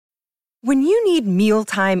When you need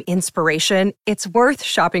mealtime inspiration, it's worth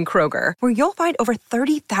shopping Kroger, where you'll find over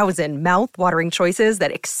 30,000 mouth-watering choices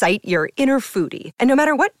that excite your inner foodie. And no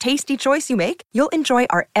matter what tasty choice you make, you'll enjoy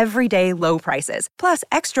our everyday low prices, plus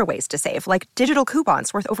extra ways to save, like digital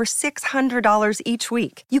coupons worth over $600 each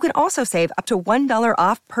week. You can also save up to $1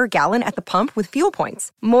 off per gallon at the pump with fuel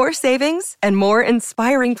points. More savings and more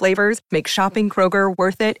inspiring flavors make shopping Kroger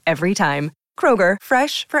worth it every time. Kroger,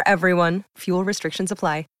 fresh for everyone. Fuel restrictions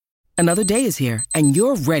apply. Another day is here, and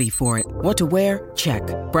you're ready for it. What to wear? Check.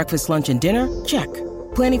 Breakfast, lunch, and dinner? Check.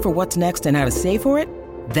 Planning for what's next and how to save for it?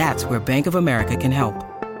 That's where Bank of America can help.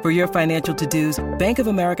 For your financial to-dos, Bank of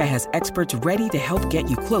America has experts ready to help get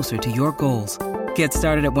you closer to your goals. Get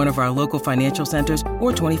started at one of our local financial centers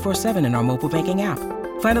or 24/7 in our mobile banking app.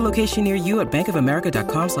 Find a location near you at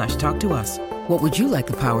bankofamerica.com/talktous. What would you like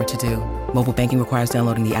the power to do? Mobile banking requires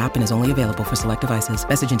downloading the app and is only available for select devices.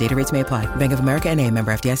 Message and data rates may apply. Bank of America N.A.,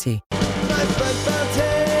 member FDIC. My football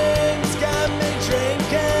team's got me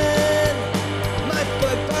drinking. My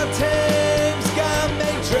football team's got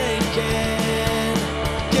me drinking.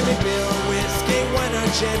 Give me beer, whiskey, wine or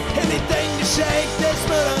gin. Anything to shake this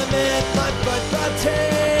mood I'm in. My football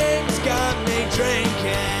team's got me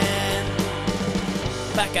drinking.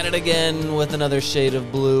 Back at it again with another shade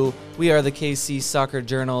of blue. We are the KC Soccer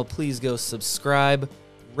Journal. Please go subscribe,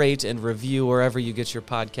 rate, and review wherever you get your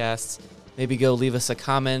podcasts. Maybe go leave us a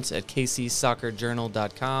comment at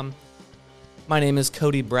kcsoccerjournal.com. My name is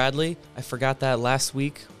Cody Bradley. I forgot that last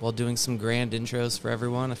week while doing some grand intros for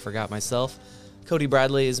everyone. I forgot myself. Cody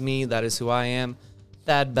Bradley is me. That is who I am.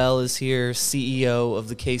 Thad Bell is here, CEO of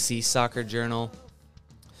the KC Soccer Journal.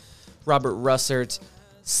 Robert Russert,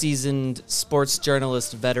 seasoned sports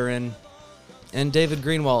journalist veteran, and David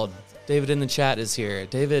Greenwald. David in the chat is here.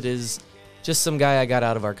 David is just some guy I got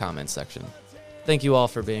out of our comments section. Thank you all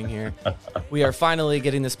for being here. We are finally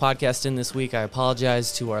getting this podcast in this week. I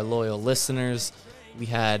apologize to our loyal listeners. We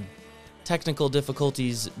had technical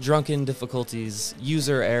difficulties, drunken difficulties,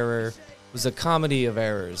 user error. It was a comedy of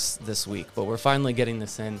errors this week, but we're finally getting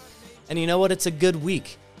this in. And you know what? It's a good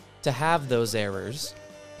week to have those errors,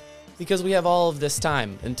 because we have all of this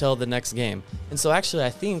time until the next game. And so actually, I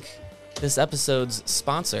think this episode's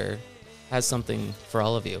sponsor has something for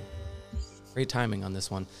all of you. Great timing on this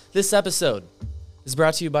one. This episode is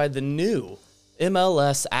brought to you by the new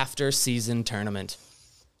MLS After Season Tournament.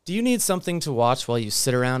 Do you need something to watch while you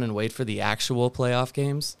sit around and wait for the actual playoff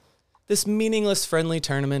games? This meaningless friendly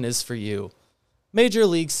tournament is for you. Major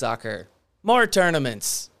League Soccer. More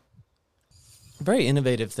tournaments. Very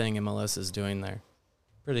innovative thing MLS is doing there.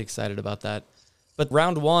 Pretty excited about that. But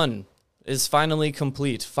round one is finally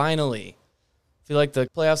complete. Finally. I feel like the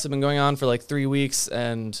playoffs have been going on for like 3 weeks,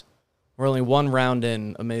 and we're only one round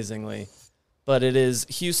in, amazingly. But it is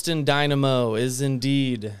Houston Dynamo is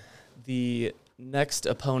indeed the next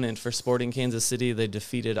opponent for Sporting Kansas City. They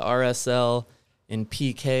defeated RSL in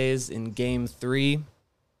PKs in Game 3.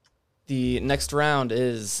 The next round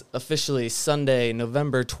is officially Sunday,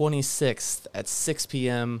 November 26th at 6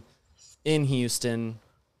 p.m. in Houston.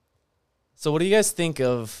 So what do you guys think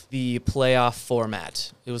of the playoff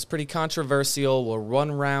format? It was pretty controversial. We're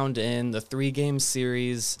one round in. The 3-game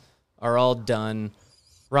series are all done.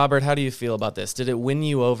 Robert, how do you feel about this? Did it win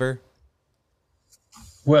you over?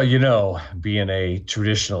 Well, you know, being a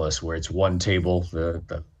traditionalist where it's one table, the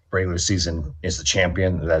regular season is the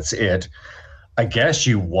champion, that's it. I guess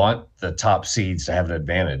you want the top seeds to have an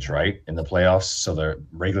advantage, right, in the playoffs, so the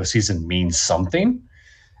regular season means something.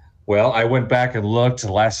 Well, I went back and looked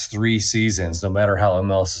the last 3 seasons. No matter how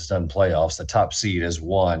MLS has done playoffs, the top seed has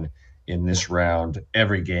won in this round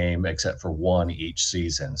every game except for one each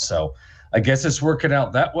season. So I guess it's working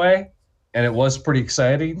out that way, and it was pretty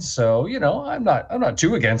exciting. So, you know, I'm not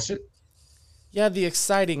too against it. Yeah, the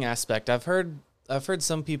exciting aspect. I've heard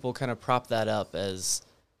some people kind of prop that up as,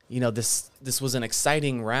 you know, this was an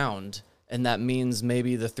exciting round, and that means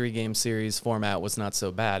maybe the 3-game series format was not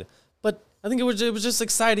so bad. But I think it was just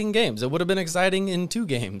exciting games. It would have been exciting in 2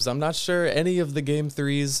 games. I'm not sure any of the Game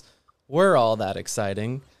 3s were all that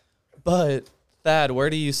exciting. But, Thad, where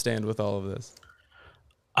do you stand with all of this?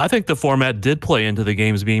 I think the format did play into the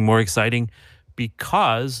games being more exciting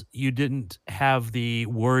because you didn't have the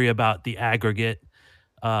worry about the aggregate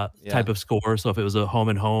type of score. So if it was a home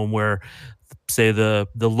and home where, say, the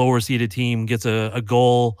lower seeded team gets a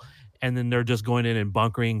goal and then they're just going in and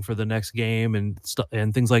bunkering for the next game and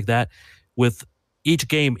things like that, with each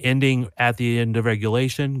game ending at the end of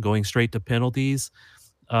regulation, going straight to penalties,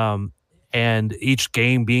 and each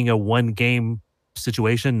game being a 1-game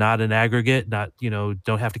situation, not an aggregate, not, you know,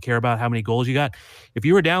 don't have to care about how many goals you got. If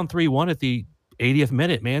you were down 3-1 at the 80th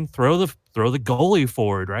minute, man, throw the goalie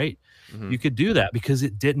forward, right? Mhm. You could do that because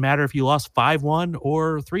it didn't matter if you lost 5-1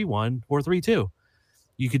 or 3-1 or 3-2.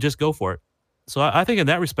 You could just go for it. So I think in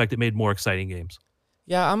that respect, it made more exciting games.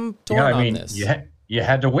 Yeah, I'm Yeah, torn I on mean, this. you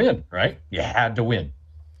had to win, right? You had to win.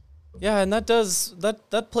 Yeah, and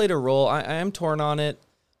that played a role. I am torn on it.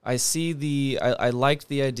 I see I liked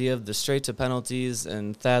the idea of the straight to penalties,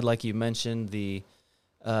 and Thad, like you mentioned,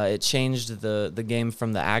 it changed the game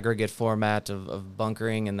from the aggregate format of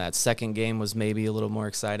bunkering, and that second game was maybe a little more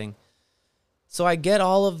exciting. So I get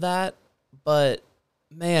all of that, but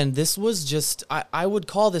man, this was just, I would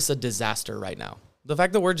call this a disaster right now. The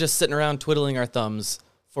fact that we're just sitting around twiddling our thumbs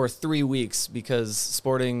for 3 weeks because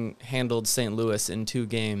Sporting handled St. Louis in 2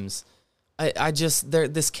 games,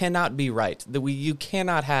 this cannot be right. You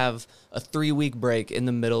cannot have a 3-week break in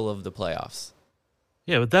the middle of the playoffs.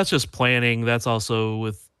 Yeah, but that's just planning. That's also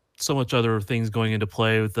with so much other things going into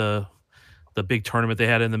play with the big tournament they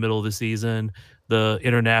had in the middle of the season, the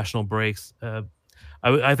international breaks.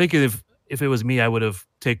 I think if it was me, I would have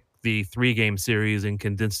taken the 3-game series and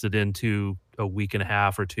condensed it into a week and a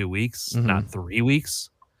half or 2 weeks, not 3 weeks.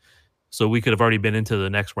 So we could have already been into the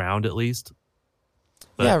next round at least.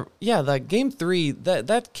 But yeah. Like game 3,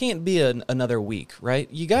 that can't be another week, right?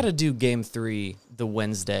 You got to do game 3 the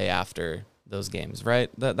Wednesday after those games,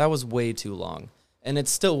 right? That was way too long, and it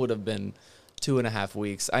still would have been 2.5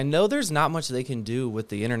 weeks. I know there's not much they can do with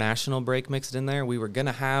the international break mixed in there. We were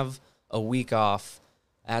gonna have a week off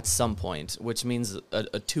at some point, which means a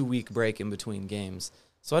 2-week break in between games.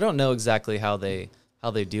 So I don't know exactly how they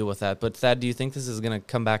deal with that. But Thad, do you think this is gonna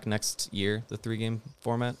come back next year, the 3-game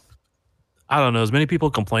format? I don't know. As many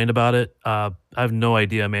people complained about it. I have no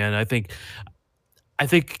idea, man. I think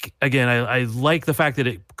again, I like the fact that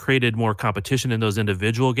it created more competition in those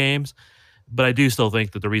individual games, but I do still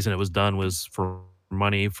think that the reason it was done was for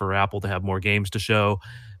money, for Apple to have more games to show,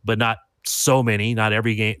 but not so many, not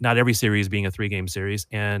every series being a 3-game series,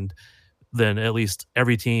 and then at least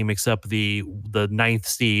every team except the 9th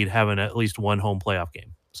seed having at least one home playoff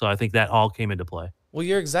game. So I think that all came into play. Well,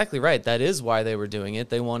 you're exactly right. That is why they were doing it.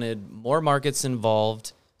 They wanted more markets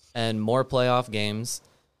involved and more playoff games.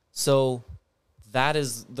 So that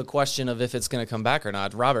is the question of if it's going to come back or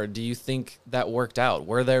not. Robert, do you think that worked out?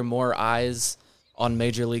 Were there more eyes on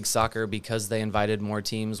Major League Soccer because they invited more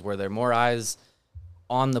teams? Were there more eyes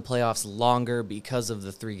on the playoffs longer because of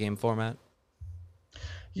the 3-game format?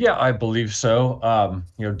 Yeah, I believe so.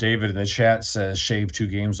 David in the chat says shave 2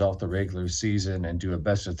 games off the regular season and do a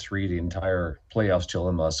best of 3 the entire playoffs till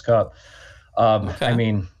MLS Cup. Okay. I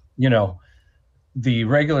mean, the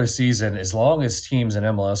regular season, as long as teams in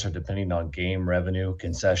MLS are depending on game revenue,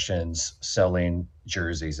 concessions, selling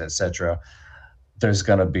jerseys, etc., there's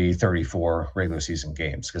going to be 34 regular season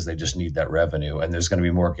games because they just need that revenue, and there's going to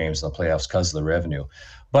be more games in the playoffs because of the revenue.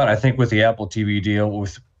 But I think with the Apple TV deal,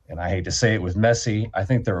 and I hate to say it, with Messi, I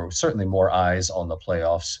think there are certainly more eyes on the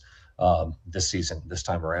playoffs this season, this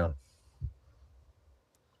time around.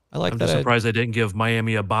 I like I'm that. just surprised they didn't give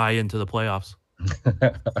Miami a bye into the playoffs.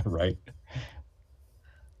 Right.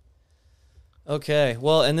 Okay,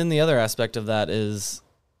 well, and then the other aspect of that is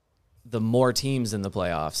the more teams in the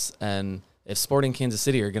playoffs. And if Sporting Kansas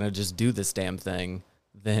City are going to just do this damn thing,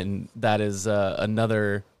 then that is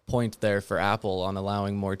another point there for Apple on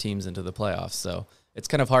allowing more teams into the playoffs. So it's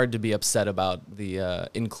kind of hard to be upset about the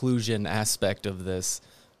inclusion aspect of this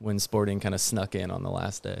when Sporting kind of snuck in on the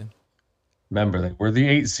last day. Remember, they were the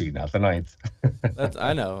 8th seed, not the 9th.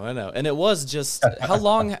 I know. And it was just, how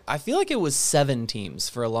long? I feel like it was 7 teams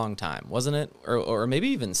for a long time, wasn't it? Or maybe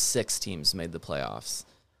even 6 teams made the playoffs.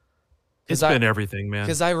 It's been everything, man.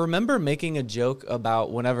 Because I remember making a joke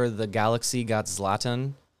about whenever the Galaxy got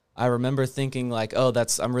Zlatan, I remember thinking like, oh,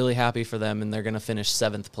 I'm really happy for them and they're going to finish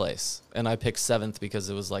 7th place. And I picked 7th because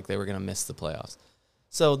it was like they were going to miss the playoffs.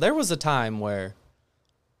 So there was a time where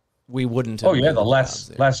we wouldn't have. Oh, yeah, the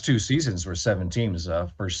last 2 seasons were 7 teams.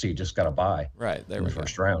 First seed just got a bye. Right, there in we the go.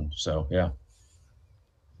 first round. So, yeah.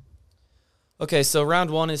 Okay, so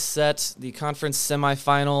round 1 is set. The conference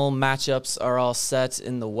semifinal matchups are all set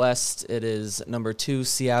in the West. It is number 2,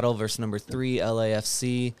 Seattle versus number 3,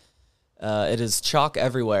 LAFC. It is chalk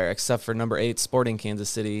everywhere except for number 8, Sporting Kansas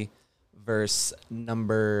City versus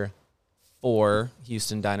number 4,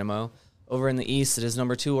 Houston Dynamo. Over in the East, it is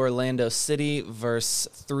number 2, Orlando City versus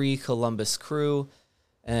 3, Columbus Crew.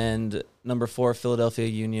 And number 4, Philadelphia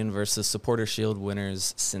Union versus Supporter Shield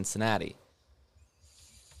winners, Cincinnati.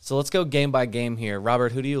 So let's go game by game here.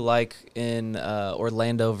 Robert, who do you like in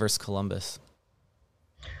Orlando versus Columbus?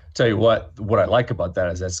 Tell you what I like about that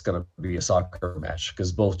is that's going to be a soccer match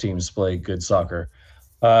because both teams play good soccer.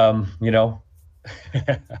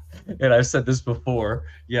 And I've said this before.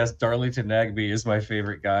 Yes, Darlington Nagbe is my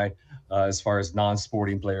favorite guy as far as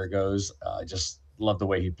non-sporting player goes. I just love the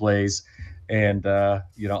way he plays. And, I'm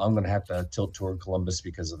going to have to tilt toward Columbus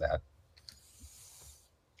because of that.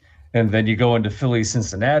 And then you go into Philly,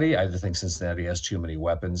 Cincinnati. I just think Cincinnati has too many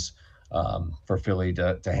weapons for Philly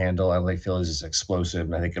to handle. I think Philly's is explosive.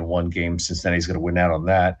 And I think in one game, Cincinnati's going to win out on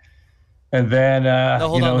that. And then, No,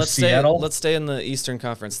 hold on. Seattle. Let's stay in the Eastern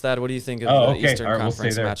Conference. Thad, what do you think of the Eastern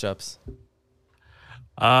Conference matchups?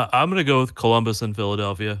 I'm going to go with Columbus and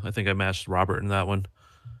Philadelphia. I think I matched Robert in that one.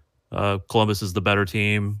 Columbus is the better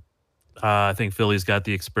team. I think Philly's got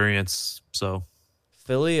the experience. So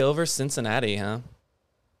Philly over Cincinnati, huh?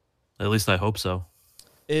 At least I hope so.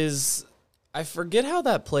 I forget how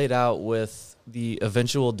that played out with the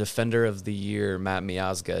eventual Defender of the Year, Matt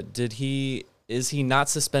Miazga. Is he not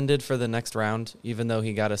suspended for the next round, even though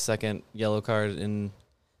he got a second yellow card in,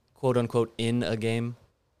 quote unquote, in a game?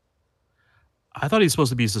 I thought he's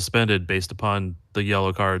supposed to be suspended based upon the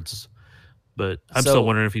yellow cards, but I'm still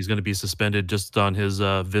wondering if he's going to be suspended just on his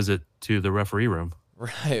visit to the referee room.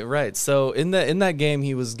 Right. So in that game,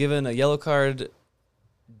 he was given a yellow card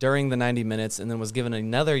during the 90 minutes, and then was given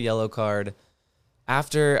another yellow card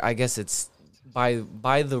after. I guess it's by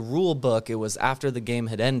the rule book, it was after the game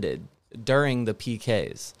had ended, during the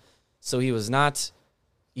PKs. So he was not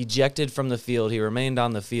ejected from the field. He remained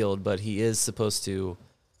on the field, but he is supposed to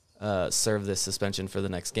serve this suspension for the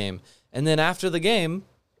next game. And then after the game,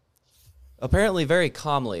 apparently very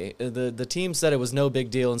calmly, the team said it was no big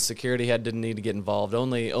deal and security didn't need to get involved.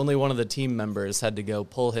 Only one of the team members had to go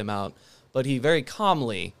pull him out. But he very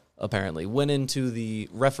calmly, apparently, went into the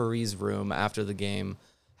referee's room after the game,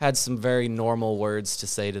 had some very normal words to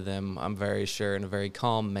say to them, I'm very sure, in a very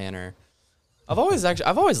calm manner. I've always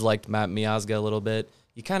liked Matt Miazga a little bit.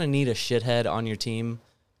 You kind of need a shithead on your team.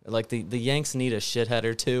 Like the Yanks need a shithead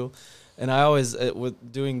or two. And I always,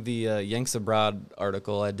 with doing the Yanks Abroad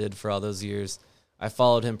article I did for all those years, I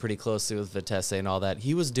followed him pretty closely with Vitesse and all that.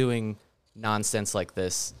 He was doing nonsense like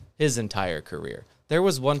this his entire career. There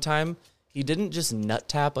was one time he didn't just nut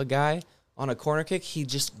tap a guy on a corner kick. He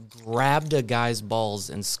just grabbed a guy's balls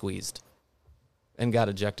and squeezed and got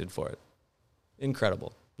ejected for it.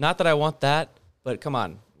 Incredible. Not that I want that, but come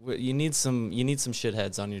on. You need some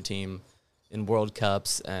shitheads on your team in World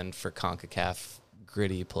Cups and for CONCACAF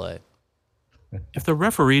gritty play. If the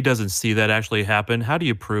referee doesn't see that actually happen, how do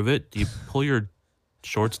you prove it? Do you pull your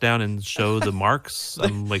shorts down and show the marks?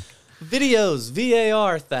 I'm like, videos,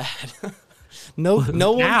 VAR, Thad. No one can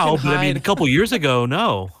hide. But I mean, a couple years ago,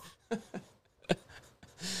 no.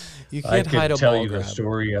 You can't hide a ball grab. I could tell you the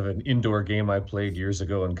story of an indoor game I played years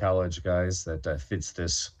ago in college, guys, that fits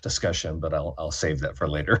this discussion, but I'll save that for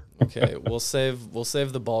later. Okay, we'll save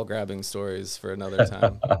the ball grabbing stories for another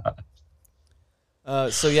time.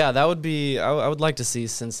 So yeah, that would be. I would like to see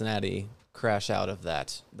Cincinnati crash out of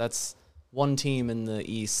that. That's one team in the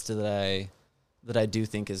East that I do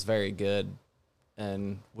think is very good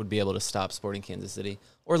and would be able to stop Sporting Kansas City.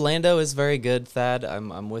 Orlando is very good, Thad.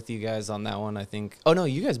 I'm with you guys on that one. I think. Oh no,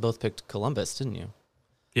 you guys both picked Columbus, didn't you?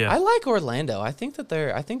 Yeah. I like Orlando. I think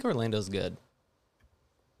Orlando's good.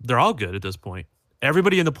 They're all good at this point.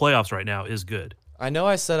 Everybody in the playoffs right now is good. I know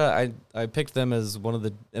I said I picked them as one of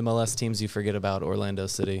the MLS teams you forget about, Orlando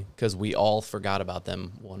City, because we all forgot about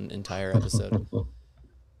them one entire episode.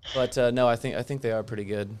 But no, I think they are pretty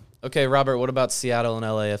good. Okay, Robert, what about Seattle and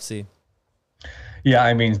LAFC? Yeah,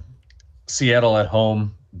 I mean, Seattle at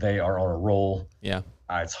home, they are on a roll. Yeah.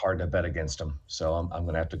 It's hard to bet against them. So I'm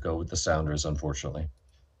going to have to go with the Sounders, unfortunately.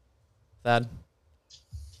 Thad?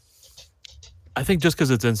 I think just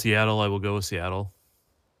because it's in Seattle, I will go with Seattle.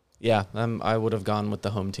 Yeah, I would have gone with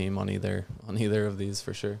the home team on either of these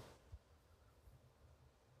for sure.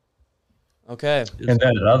 Okay. And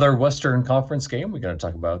then another Western Conference game. We got to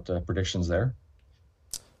talk about predictions there.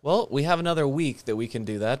 Well, we have another week that we can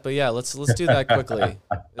do that, but yeah, let's do that quickly.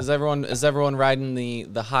 Is everyone riding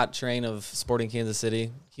the hot train of Sporting Kansas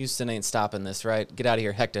City? Houston ain't stopping this, right? Get out of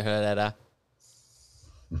here, Hector Herrera.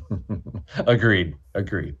 Agreed.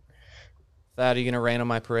 Thad, are you gonna rain on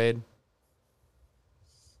my parade?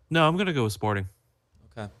 No, I'm gonna go with Sporting.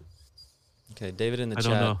 Okay. David in the chat. I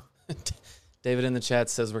don't know. David in the chat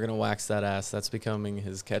says we're gonna wax that ass. That's becoming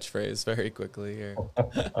his catchphrase very quickly here.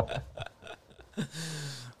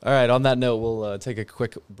 All right, on that note, we'll take a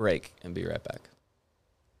quick break and be right back.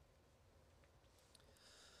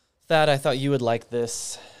 Thad, I thought you would like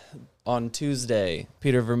this. On Tuesday,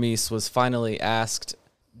 Peter Vermees was finally asked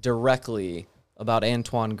directly about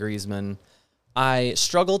Antoine Griezmann. I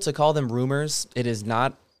struggle to call them rumors. It is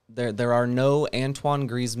not. There are no Antoine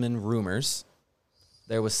Griezmann rumors.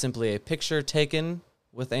 there was simply a picture taken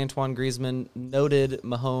with Antoine Griezmann, noted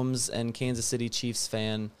Mahomes and Kansas City Chiefs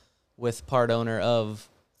fan with part owner of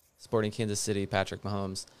Sporting Kansas City, Patrick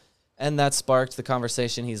Mahomes. And that sparked the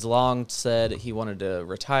conversation. He's long said he wanted to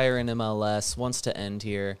retire in MLS, wants to end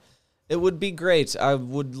here. It would be great. I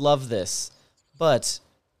would love this. But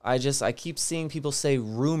I keep seeing people say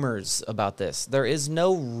rumors about this. There is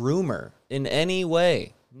no rumor in any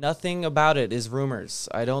way. Nothing about it is rumors.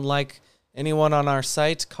 I don't like anyone on our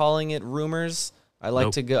site calling it rumors. I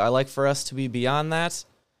like for us to be beyond that.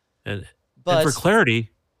 And for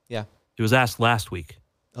clarity, yeah, it was asked last week.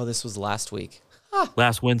 Oh, this was last week.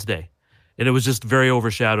 Last Wednesday. And it was just very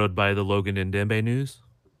overshadowed by the Logan and Dembe news.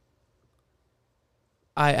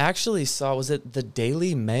 I actually saw, was it the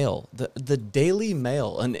Daily Mail? The Daily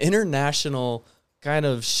Mail, an international kind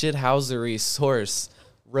of shithousery source,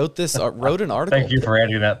 wrote an article. Thank you for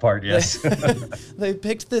adding that part, yes. They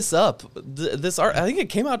picked this up. I think it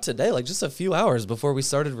came out today, like just a few hours before we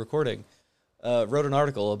started recording. Wrote an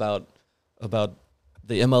article about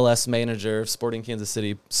the MLS manager of Sporting Kansas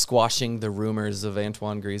City squashing the rumors of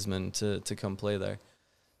Antoine Griezmann to come play there.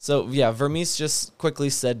 So, yeah, Vermees just quickly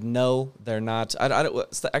said, no, they're not.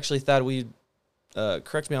 Actually, Thad, will you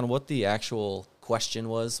correct me on what the actual question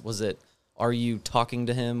was? Was it, are you talking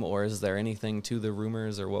to him, or is there anything to the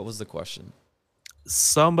rumors, or what was the question?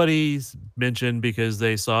 Somebody mentioned, because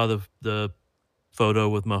they saw the photo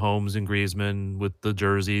with Mahomes and Griezmann with the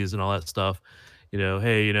jerseys and all that stuff,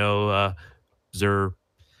 hey, is there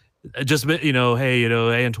just,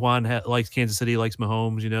 hey, Antoine likes Kansas City, likes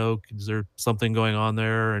Mahomes, is there something going on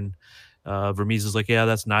there? And Vermees is like, yeah,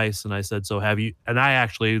 that's nice. And I said, so have you, and I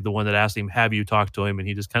actually, the one that asked him, have you talked to him? And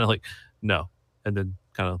he just kind of like, no. And then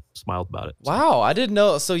kind of smiled about it. So. Wow, I didn't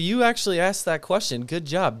know. So you actually asked that question. Good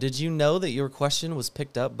job. Did you know that your question was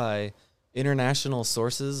picked up by international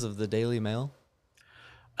sources of the Daily Mail?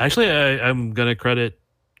 Actually, I'm going to credit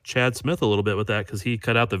Chad Smith a little bit with that, because he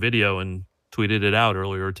cut out the video and tweeted it out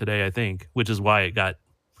earlier today, I think, which is why it got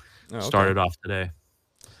started off today.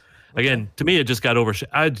 Again, to me, it just got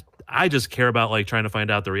I just care about like trying to find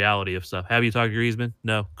out the reality of stuff. Have you talked to Griezmann?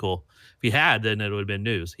 No, cool. If he had, then it would have been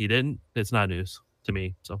news. He didn't. It's not news to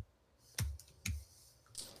me. So,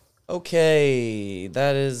 okay,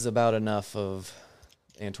 that is about enough of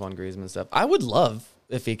Antoine Griezmann stuff. I would love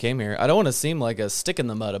if he came here. I don't want to seem like a stick in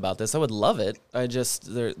the mud about this. I would love it. I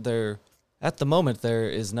just there at the moment there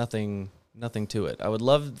is nothing to it. I would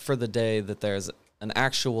love for the day that there's an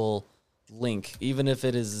actual link, even if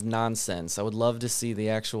it is nonsense. I would love to see the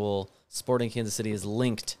actual Sporting Kansas City is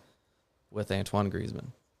linked with Antoine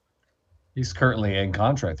Griezmann. He's currently in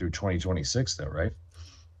contract through 2026, though, right?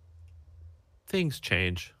 Things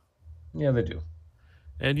change. Yeah, they do.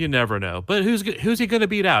 And you never know. But who's he going to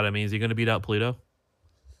beat out? I mean, is he going to beat out Polito?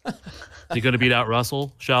 Is he going to beat out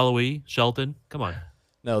Russell, Shallowy, Shelton? Come on.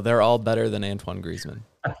 No, they're all better than Antoine Griezmann.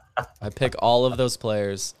 I pick all of those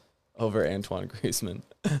players over Antoine Griezmann.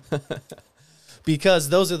 Because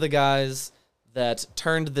those are the guys that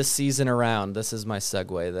turned this season around. This is my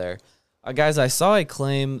segue there. Guys, I saw a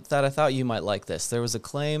claim that I thought you might like this. There was a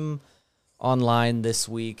claim online this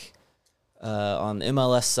week on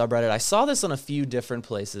MLS subreddit. I saw this on a few different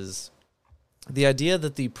places. The idea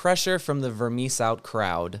that the pressure from the Vermees out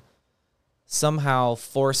crowd somehow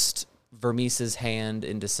forced Vermees' hand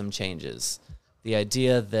into some changes. The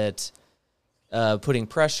idea that putting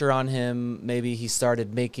pressure on him, maybe he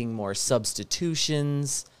started making more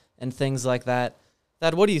substitutions and things like that.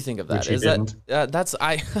 Thad, what do you think of that? Which he didn't.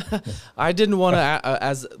 I didn't want to,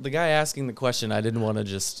 as the guy asking the question, I didn't want to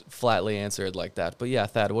just flatly answer it like that. But yeah,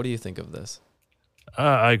 Thad, what do you think of this?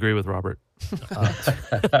 I agree with Robert.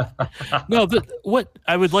 No, what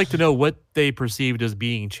I would like to know what they perceived as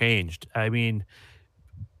being changed. I mean,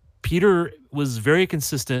 Peter was very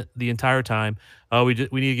consistent the entire time. Oh, we need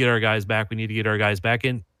to get our guys back. We need to get our guys back.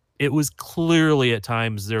 And it was clearly at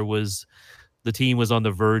times the team was on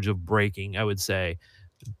the verge of breaking, I would say.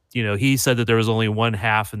 He said that there was only one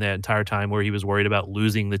half in that entire time where he was worried about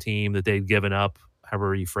losing the team, that they'd given up,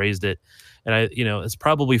 however he phrased it. And it's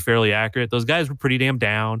probably fairly accurate. Those guys were pretty damn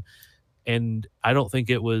down. And I don't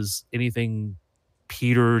think it was anything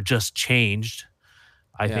Peter just changed.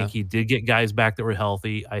 I think he did get guys back that were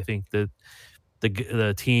healthy. I think that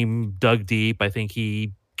the team dug deep. I think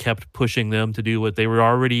he kept pushing them to do what they were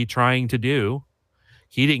already trying to do.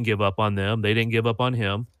 He didn't give up on them. They didn't give up on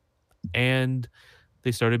him. And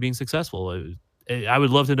they started being successful. I would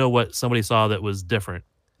love to know what somebody saw that was different.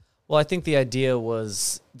 Well, I think the idea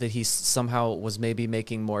was that he somehow was maybe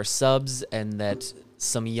making more subs and that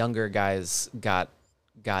some younger guys got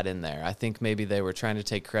in there. I think maybe they were trying to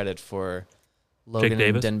take credit for Logan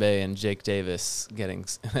Davis? Denbe and Jake Davis getting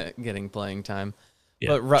playing time.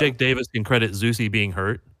 Yeah, But Jake Davis can credit Zusi being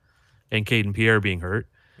hurt and Caden Pierre being hurt.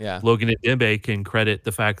 Yeah. Logan Dembe can credit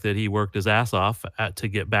the fact that he worked his ass off to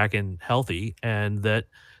get back in healthy, and that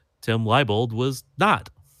Tim Leibold was not.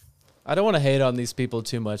 I don't want to hate on these people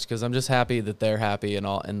too much because I'm just happy that they're happy and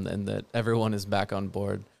that everyone is back on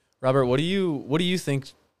board. Robert, what do you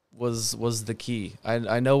think was the key?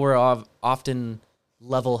 I know we're often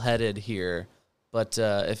level-headed here, but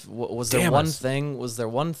was there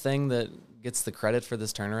one thing that gets the credit for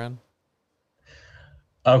this turnaround?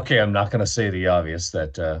 Okay, I'm not going to say the obvious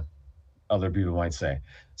that other people might say.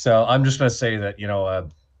 So I'm just going to say that,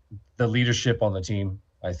 the leadership on the team,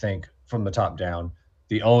 I think, from the top down,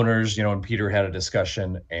 the owners, and Peter had a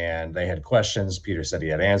discussion and they had questions. Peter said he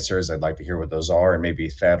had answers. I'd like to hear what those are, and maybe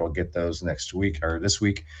Thad will get those next week or this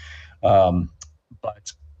week.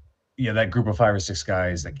 But yeah, that group of 5 or 6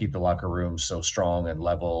 guys that keep the locker room so strong and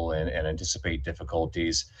level and anticipate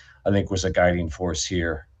difficulties, I think was a guiding force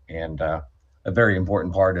here. And a very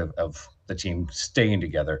important part of the team staying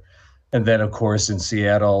together. And then, of course, in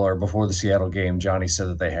Seattle or before the Seattle game, Johnny said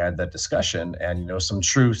that they had that discussion and, some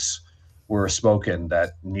truths were spoken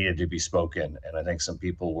that needed to be spoken. And I think some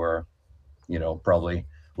people were, probably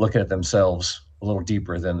looking at themselves a little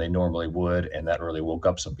deeper than they normally would. And that really woke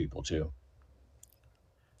up some people too.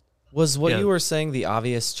 Was what you were saying the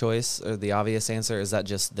obvious choice or the obvious answer? Is that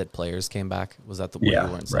just that players came back? Was that what you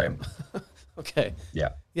weren't saying? Right. Okay. Yeah.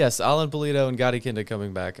 Yes, Alan Polito and Gotti Kinda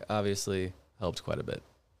coming back obviously helped quite a bit.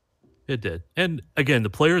 It did. And again, the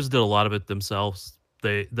players did a lot of it themselves.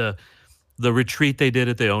 The retreat they did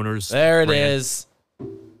at the owners. There it is.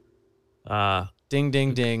 Ding,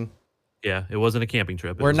 ding, ding. Yeah, it wasn't a camping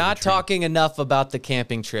trip. We're not talking enough about the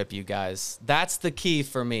camping trip, you guys. That's the key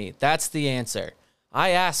for me. That's the answer. I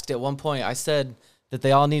asked at one point, I said that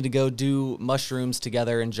they all need to go do mushrooms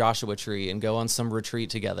together in Joshua Tree and go on some retreat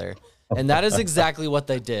together. And that is exactly what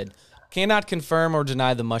they did. Cannot confirm or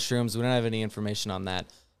deny the mushrooms. We don't have any information on that.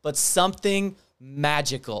 But something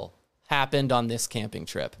magical happened on this camping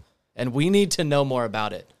trip. And we need to know more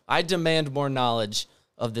about it. I demand more knowledge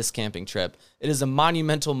of this camping trip. It is a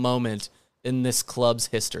monumental moment in this club's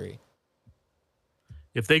history.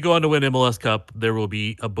 If they go on to win MLS Cup, there will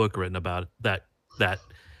be a book written about that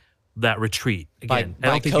retreat. Again, I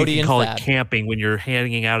don't think you can call it camping when you're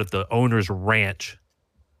hanging out at the owner's ranch.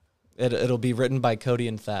 It'll be written by Cody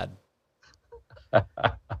and Thad.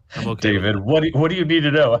 I'm okay, David, what do you need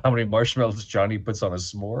to know? How many marshmallows Johnny puts on a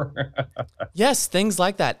s'more? Yes, things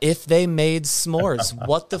like that. If they made s'mores,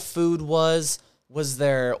 what the food was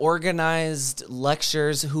there organized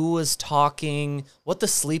lectures, who was talking, what the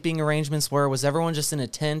sleeping arrangements were, was everyone just in a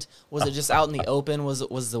tent? Was it just out in the open?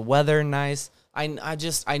 Was the weather nice? I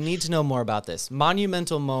need to know more about this.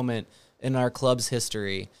 Monumental moment in our club's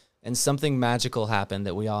history, and something magical happened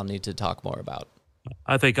that we all need to talk more about.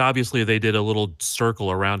 I think obviously they did a little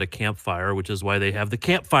circle around a campfire, which is why they have the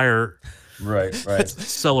campfire right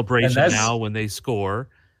celebration now when they score.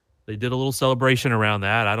 They did a little celebration around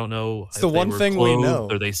that. I don't know. It's the one thing we know.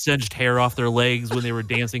 Or they singed hair off their legs when they were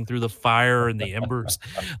dancing through the fire and the embers.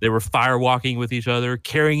 They were fire walking with each other,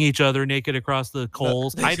 carrying each other naked across the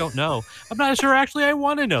coals. I don't know. I'm not sure. Actually, I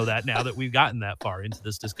want to know that now that we've gotten that far into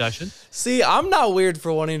this discussion. See, I'm not weird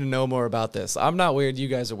for wanting to know more about this. I'm not weird. You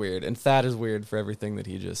guys are weird. And Thad is weird for everything that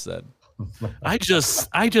he just said. I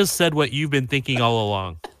just said what you've been thinking all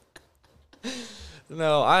along.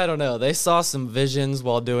 No, I don't know. They saw some visions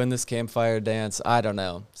while doing this campfire dance. I don't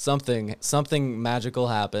know. Something magical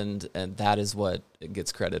happened, and that is what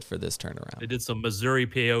gets credit for this turnaround. They did some Missouri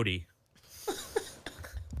peyote.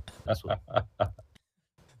 That's what.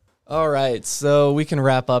 All right, so we can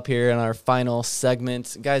wrap up here in our final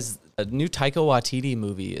segment. Guys, a new Taika Waititi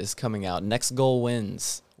movie is coming out. Next Goal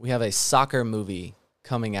Wins. We have a soccer movie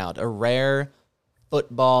coming out. A rare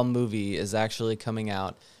football movie is actually coming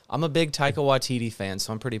out. I'm a big Taika Waititi fan,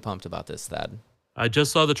 so I'm pretty pumped about this, Thad. I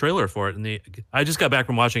just saw the trailer for it, I just got back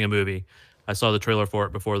from watching a movie. I saw the trailer for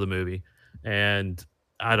it before the movie, and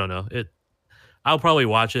I don't know. I'll probably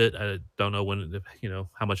watch it. I don't know when,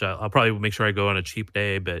 how much. I'll probably make sure I go on a cheap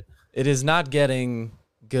day, but it is not getting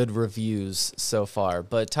good reviews so far.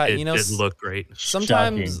 But it looked great.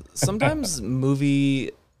 Sometimes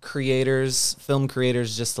movie creators, film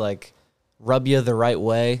creators, just like rub you the right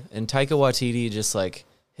way, and Taika Waititi just like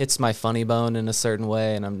hits my funny bone in a certain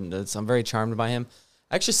way, and I'm very charmed by him.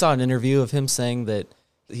 I actually saw an interview of him saying that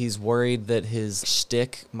he's worried that his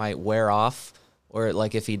shtick might wear off, or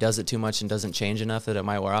like if he does it too much and doesn't change enough that it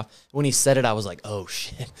might wear off. When he said it, I was like, oh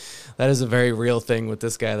shit, that is a very real thing with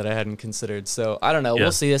this guy that I hadn't considered. So I don't know. Yeah.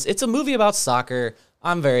 We'll see this. It's a movie about soccer.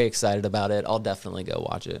 I'm very excited about it. I'll definitely go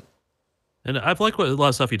watch it. And I've liked a lot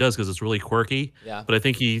of stuff he does because it's really quirky. Yeah. But I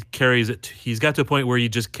think he carries it. He's got to a point where he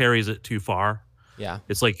just carries it too far. Yeah.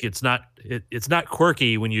 It's like it's not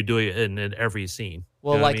quirky when you do it in every scene.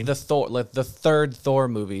 Well, You know what I like mean? the third Thor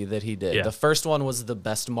movie that he did. Yeah. The first one was the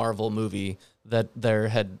best Marvel movie that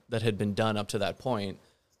had been done up to that point.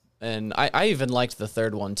 And I even liked the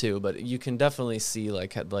third one too, but you can definitely see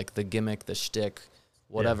like the gimmick, the shtick,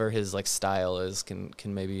 whatever his like style is can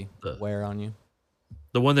maybe wear on you.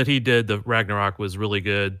 The one that he did, the Ragnarok, was really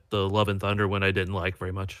good. The Love and Thunder one I didn't like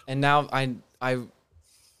very much. And now I'm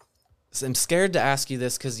scared to ask you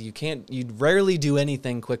this because you rarely do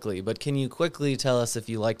anything quickly, but can you quickly tell us if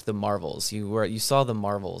you liked the Marvels? You saw the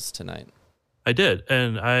Marvels tonight. I did,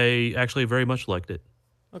 and I actually very much liked it.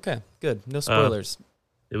 Okay, good. No spoilers.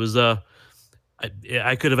 It was I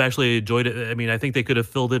could have actually enjoyed it. I mean, I think they could have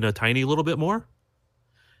filled in a tiny little bit more.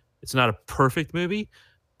 It's not a perfect movie,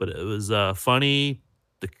 but it was funny.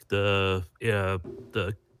 The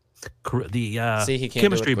See, he can't do it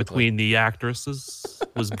chemistry quickly. between the actresses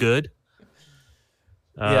was good.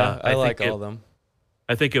 Yeah, I like think all of them.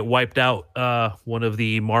 I think it wiped out one of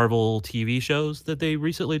the Marvel TV shows that they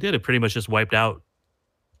recently did. It pretty much just wiped out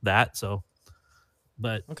that. So,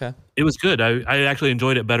 but Okay. it was good. I actually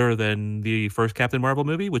enjoyed it better than the first Captain Marvel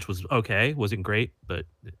movie, which was okay. Wasn't great, but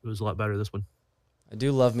it was a lot better this one. I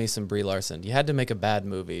do love me some Brie Larson. You had to make a bad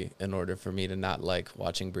movie in order for me to not like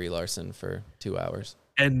watching Brie Larson for 2 hours.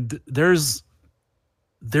 And there's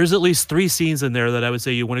at least 3 scenes in there that I would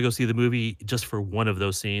say you want to go see the movie just for one of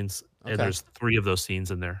those scenes. Okay. And there's 3 of those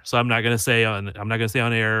scenes in there. So I'm not gonna say on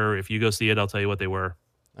air. If you go see it, I'll tell you what they were.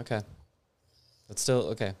 Okay. That's still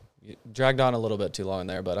okay. You dragged on a little bit too long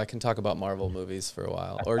there, but I can talk about Marvel movies for a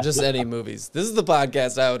while, or just any movies. This is the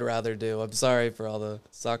podcast I would rather do. I'm sorry for all the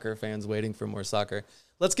soccer fans waiting for more soccer.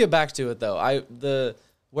 Let's get back to it though.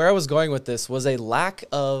 Where I was going with this was a lack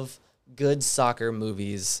of good soccer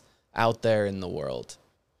movies out there in the world.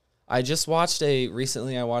 I watched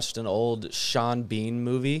an old Sean Bean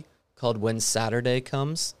movie called When Saturday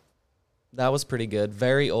Comes. That was pretty good.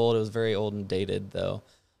 Very old. It was very old and dated though.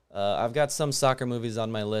 I've got some soccer movies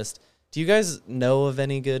on my list. Do you guys know of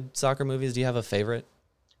any good soccer movies? Do you have a favorite?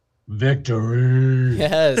 Victory.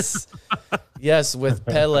 Yes. Yes, with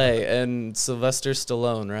Pele and Sylvester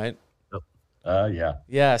Stallone, right? Yeah.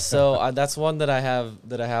 Yeah, so that's one that I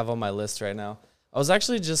have on my list right now. I was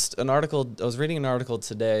actually I was reading an article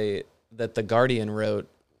today that The Guardian wrote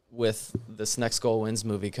with this Next Goal Wins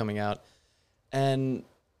movie coming out. And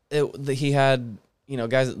he had,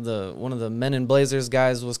 guys, one of the Men in Blazers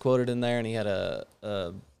guys was quoted in there, and he had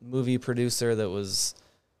a movie producer that was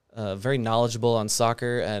very knowledgeable on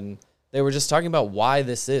soccer, and they were just talking about why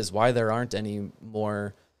there aren't any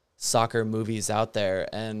more soccer movies out there.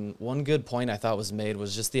 And one good point I thought was made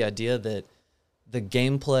was just the idea that the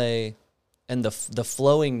gameplay and the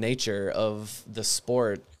flowing nature of the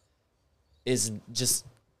sport is just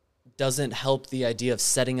doesn't help the idea of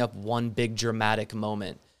setting up one big dramatic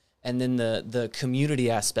moment. And then the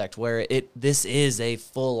community aspect where this is a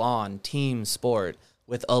full-on team sport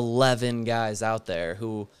with 11 guys out there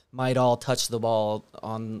who might all touch the ball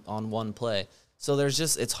on one play. So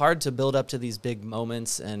it's hard to build up to these big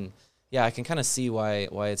moments, and yeah, I can kind of see why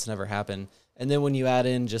it's never happened. And then when you add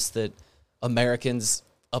in just that Americans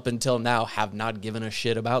up until now have not given a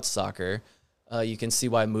shit about soccer, you can see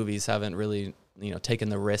why movies haven't really taken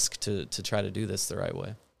the risk to try to do this the right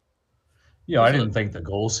way. Yeah, I didn't think the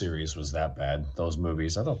Goal series was that bad, those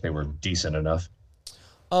movies. I thought they were decent enough.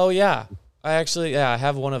 Oh, yeah. I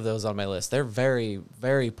have one of those on my list. They're very,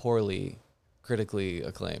 very poorly critically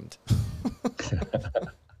acclaimed.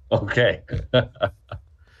 Okay. I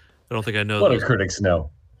don't think I know What do those. critics know?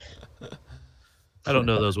 I don't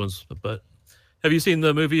know those ones. But have you seen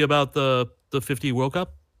the movie about the 50 World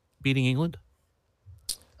Cup beating England?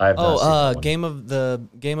 I have not seen that one.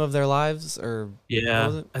 Game of Their Lives, or what was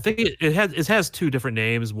Yeah, it? I think it has 2 different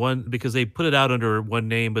names. One because they put it out under one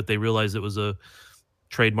name, but they realized it was a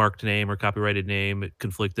trademarked name or copyrighted name. It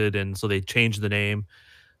conflicted, and so they changed the name.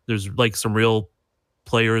 There's like some real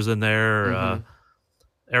players in there. Mhm.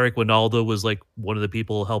 Eric Winalda was like one of the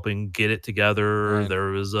people helping get it together. Right. There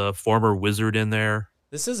was a former Wizard in there.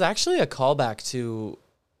 This is actually a callback to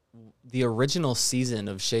the original season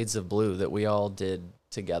of Shades of Blue that we all did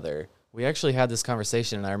together. We actually had this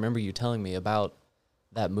conversation, and I remember you telling me about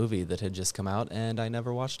that movie that had just come out, and I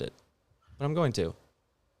never watched it, but I'm going to.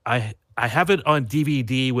 I have it on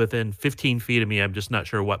DVD within 15 feet of me. I'm just not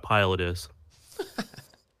sure what pile it is.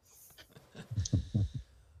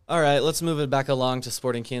 All right, let's move it back along to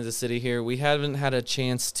Sporting Kansas City here. We haven't had a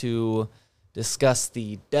chance to discuss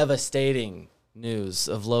the devastating news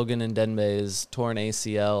of Logan Ndenbe's torn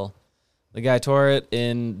ACL. The guy tore it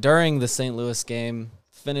during the St. Louis game,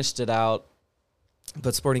 finished it out,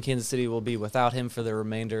 but Sporting Kansas City will be without him for the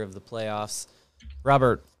remainder of the playoffs.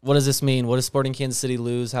 Robert, what does this mean? What does Sporting Kansas City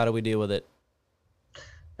lose? How do we deal with it?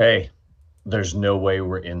 Hey, there's no way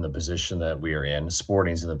we're in the position that we are in.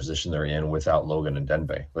 Sporting's in the position they're in without Logan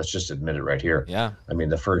Ndenbe. Let's just admit it right here. Yeah. I mean,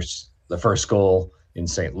 the first goal in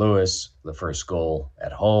St. Louis, the first goal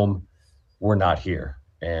at home, we're not here.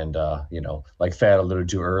 And, like Thad alluded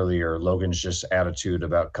to earlier, Logan's just attitude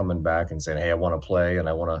about coming back and saying, hey, I want to play and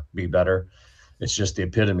I want to be better. It's just the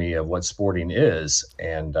epitome of what Sporting is.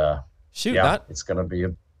 And, it's going to be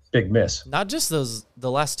a big miss. Not just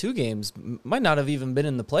the last two games, might not have even been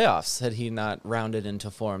in the playoffs had he not rounded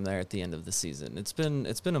into form there at the end of the season. It's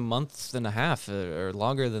been a month and a half or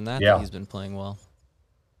longer than that that he's been playing well.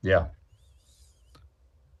 Yeah.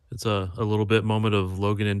 It's a little bit moment of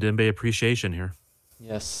Logan Ndenbe appreciation here.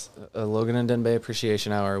 Yes, a Logan Ndenbe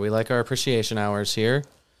appreciation hour. We like our appreciation hours here.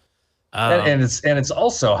 And it's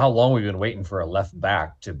also how long we've been waiting for a left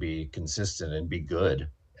back to be consistent and be good.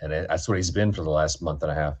 And that's what he's been for the last month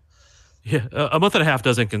and a half. Yeah, a month and a half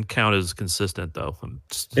doesn't count as consistent, though.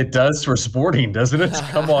 It does for Sporting, doesn't it?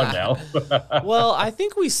 Come on now. Well, I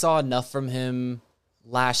think we saw enough from him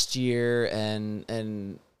last year and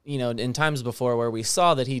in times before where we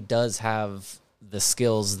saw that he does have the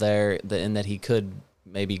skills there and that he could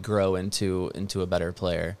maybe grow into a better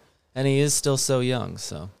player. And he is still so young,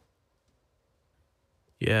 so.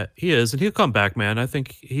 Yeah, he is, and he'll come back, man. I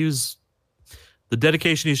think the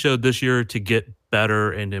dedication he showed this year to get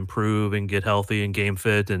better and improve and get healthy and game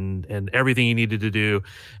fit and everything he needed to do,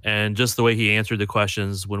 and just the way he answered the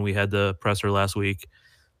questions when we had the presser last week,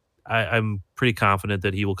 I'm pretty confident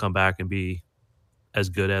that he will come back and be as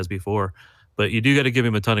good as before. But you do got to give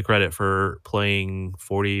him a ton of credit for playing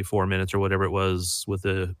 44 minutes or whatever it was with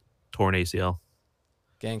the torn ACL.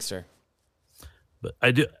 Gangster. But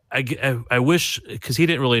I wish, because he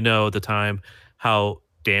didn't really know at the time how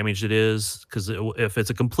damaged it is, because if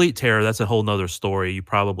it's a complete tear, that's a whole nother story. You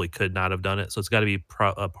probably could not have done it. So it's got to be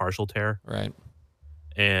a partial tear. Right.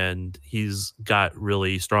 And he's got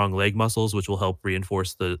really strong leg muscles, which will help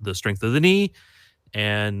reinforce the strength of the knee.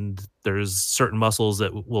 And there's certain muscles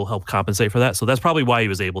that will help compensate for that. So that's probably why he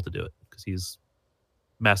was able to do it, because he's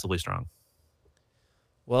massively strong.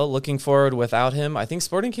 Well, looking forward without him, I think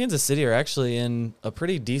Sporting Kansas City are actually in a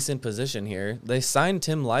pretty decent position here. They signed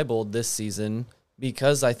Tim Leibold this season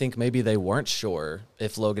because I think maybe they weren't sure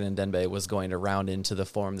if Logan Ndenbe was going to round into the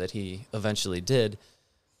form that he eventually did.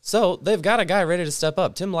 So they've got a guy ready to step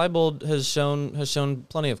up. Tim Leibold has shown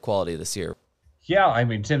plenty of quality this year. Yeah, I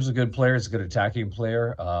mean, Tim's a good player. He's a good attacking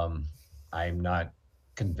player. I'm not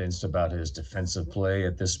convinced about his defensive play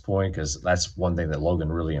at this point, because that's one thing that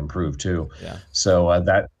Logan really improved too. Yeah. So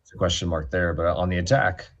that's a question mark there. But on the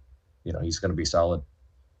attack, he's going to be solid.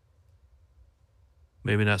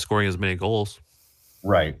 Maybe not scoring as many goals.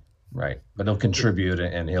 Right. But he'll contribute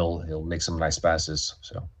and he'll make some nice passes.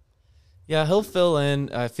 So. Yeah, he'll fill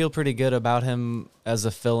in. I feel pretty good about him as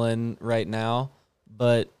a fill-in right now.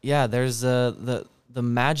 But yeah, there's the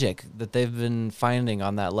magic that they've been finding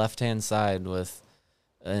on that left-hand side with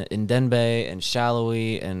Ndenbe and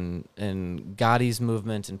Shallowy and Gotti's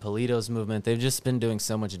movement and Polito's movement. They've just been doing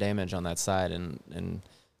so much damage on that side, and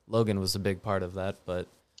Logan was a big part of that. But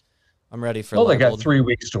I'm ready for. Well, they got 3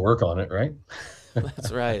 weeks to work on it, right?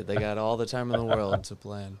 That's right. They got all the time in the world to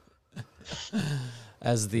plan.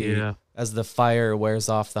 As the fire wears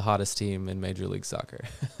off the hottest team in Major League Soccer.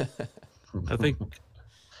 I think,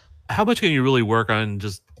 how much can you really work on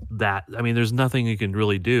just that? I mean, there's nothing you can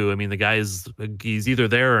really do. I mean, he's either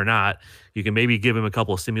there or not. You can maybe give him a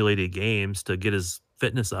couple of simulated games to get his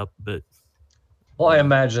fitness up, but. Well, I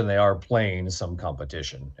imagine they are playing some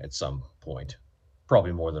competition at some point,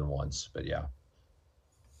 probably more than once, but yeah.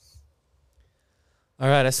 All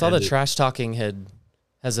right, I saw the trash talking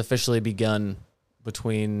has officially begun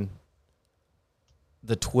between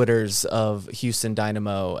the Twitters of Houston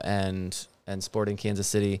Dynamo and Sporting Kansas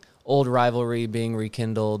City. Old rivalry being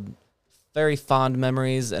rekindled. Very fond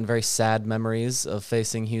memories and very sad memories of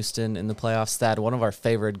facing Houston in the playoffs. Thad, one of our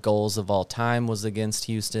favorite goals of all time was against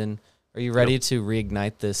Houston. Are you ready to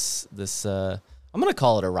reignite this? I'm going to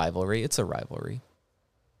call it a rivalry. It's a rivalry.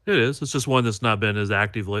 It is. It's just one that's not been as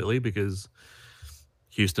active lately because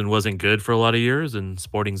Houston wasn't good for a lot of years, and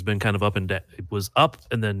Sporting's been kind of up and down. It was up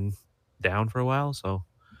and then down for a while. So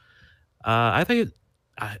I think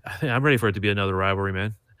I'm ready for it to be another rivalry,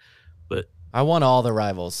 man. But I want all the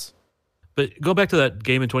rivals. But go back to that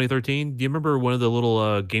game in 2013. Do you remember one of the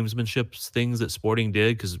little gamesmanship things that Sporting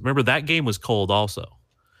did? Because remember, that game was cold also.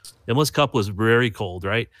 MLS Cup was very cold,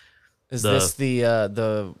 right? Is this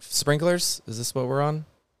the sprinklers? Is this what we're on?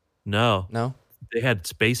 No. They had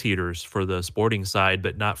space heaters for the Sporting side,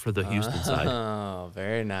 but not for the Houston side. Oh,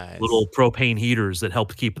 very nice. Little propane heaters that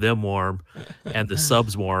helped keep them warm and the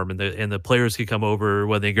subs warm, and the players could come over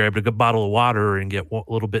when they grabbed a bottle of water and get a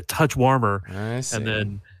little bit touch warmer. I see. And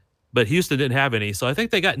then, but Houston didn't have any, so I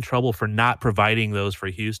think they got in trouble for not providing those for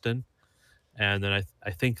Houston. And then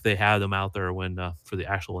I think they had them out there when for the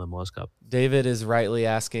actual MLS Cup. David is rightly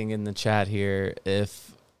asking in the chat here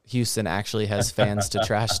if Houston actually has fans to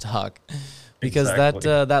trash talk. Because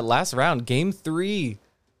that last round, game 3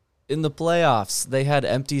 in the playoffs, they had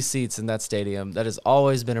empty seats in that stadium. That has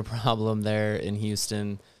always been a problem there in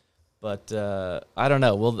Houston. But I don't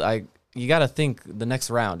know. You got to think the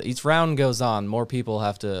next round. Each round goes on, more people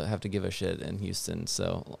have to give a shit in Houston.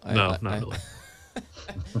 So not really.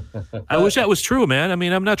 I wish that was true, man. I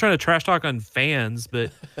mean, I'm not trying to trash talk on fans,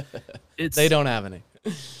 but they don't have any.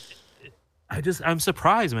 I'm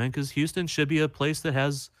surprised, man, because Houston should be a place that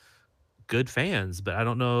has good fans, but I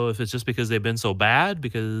don't know if it's just because they've been so bad,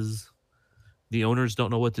 because the owners don't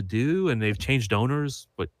know what to do, and they've changed owners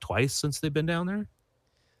twice since they've been down there.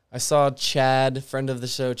 I saw Chad, friend of the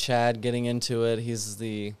show, Chad, getting into it. He's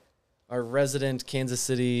our resident Kansas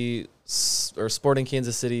City or Sporting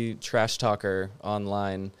Kansas City trash talker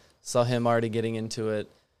online. Saw him already getting into it.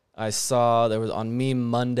 I saw there was on Meme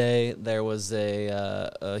Monday, there was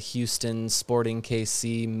a Houston Sporting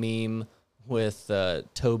KC meme with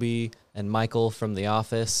Toby and Michael from The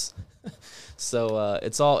Office. So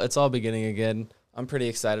it's all beginning again. I'm pretty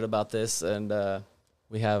excited about this, and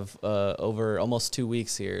we have over almost 2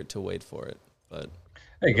 weeks here to wait for it. But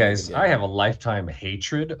hey guys, I have a lifetime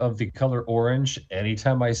hatred of the color orange.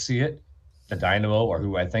 Anytime I see it, the Dynamo are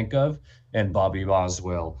who I think of, and Bobby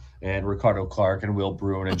Boswell and Ricardo Clark and Will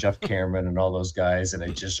Bruin and Jeff Cameron and all those guys, and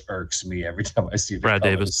it just irks me every time I see the Brad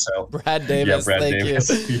colors. Davis. So, Brad Davis, Brad thank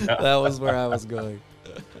Davis. you. Yeah. That was where I was going.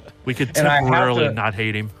 We could temporarily not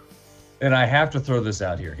hate him. And I have to throw this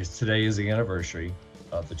out here, because today is the anniversary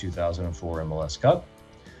of the 2004 MLS Cup,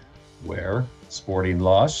 where Sporting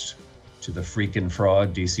lost to the freaking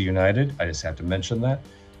fraud DC United. I just have to mention that.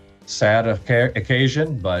 Sad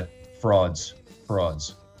occasion, but frauds.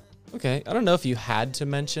 Okay, I don't know if you had to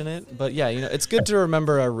mention it, but yeah, it's good to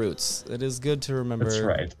remember our roots. It is good to remember. That's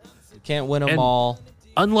right. You can't win them all.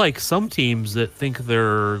 Unlike some teams that think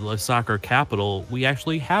they're a soccer capital, we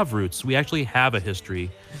actually have roots. We actually have a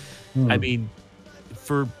history. I mean,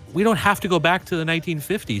 we don't have to go back to the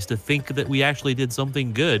 1950s to think that we actually did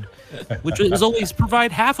something good, which was only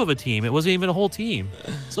provide half of a team. It wasn't even a whole team.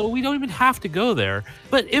 So we don't even have to go there.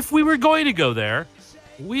 But if we were going to go there,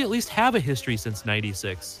 we at least have a history since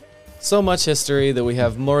 96. So much history that we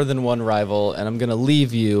have more than one rival, and I'm going to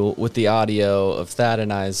leave you with the audio of Thad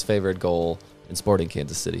and I's favorite goal in Sporting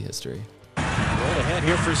Kansas City history. Roll ahead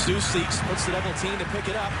here for Susi, splits the double team to pick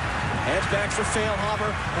it up. Heads back for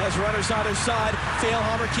Failhammer, has runners either side.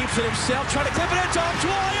 Failhammer keeps it himself, trying to clip it in, Tom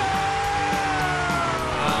Dwyer!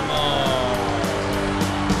 Come on!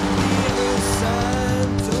 The other side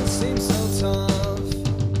don't seem so tough,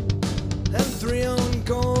 and 3 own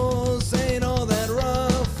goals ain't all that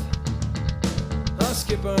rough. Our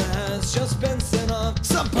skipper has just been sent off.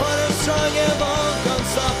 Some punter strong and ball gone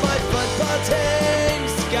soft. My football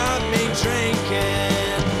team's got me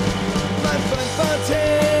drinking. My football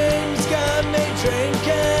team's got me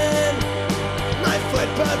drinking. My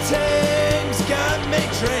football team's got me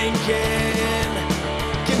drinking.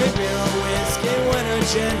 Give me beer or whiskey, wine or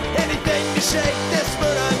gin, anything to shake this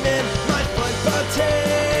mood I'm in. My football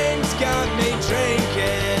team's got me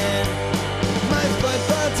drinking. My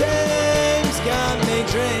football team's got me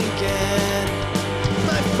drinking.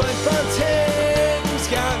 My football team's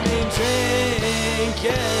got me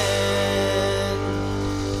drinking.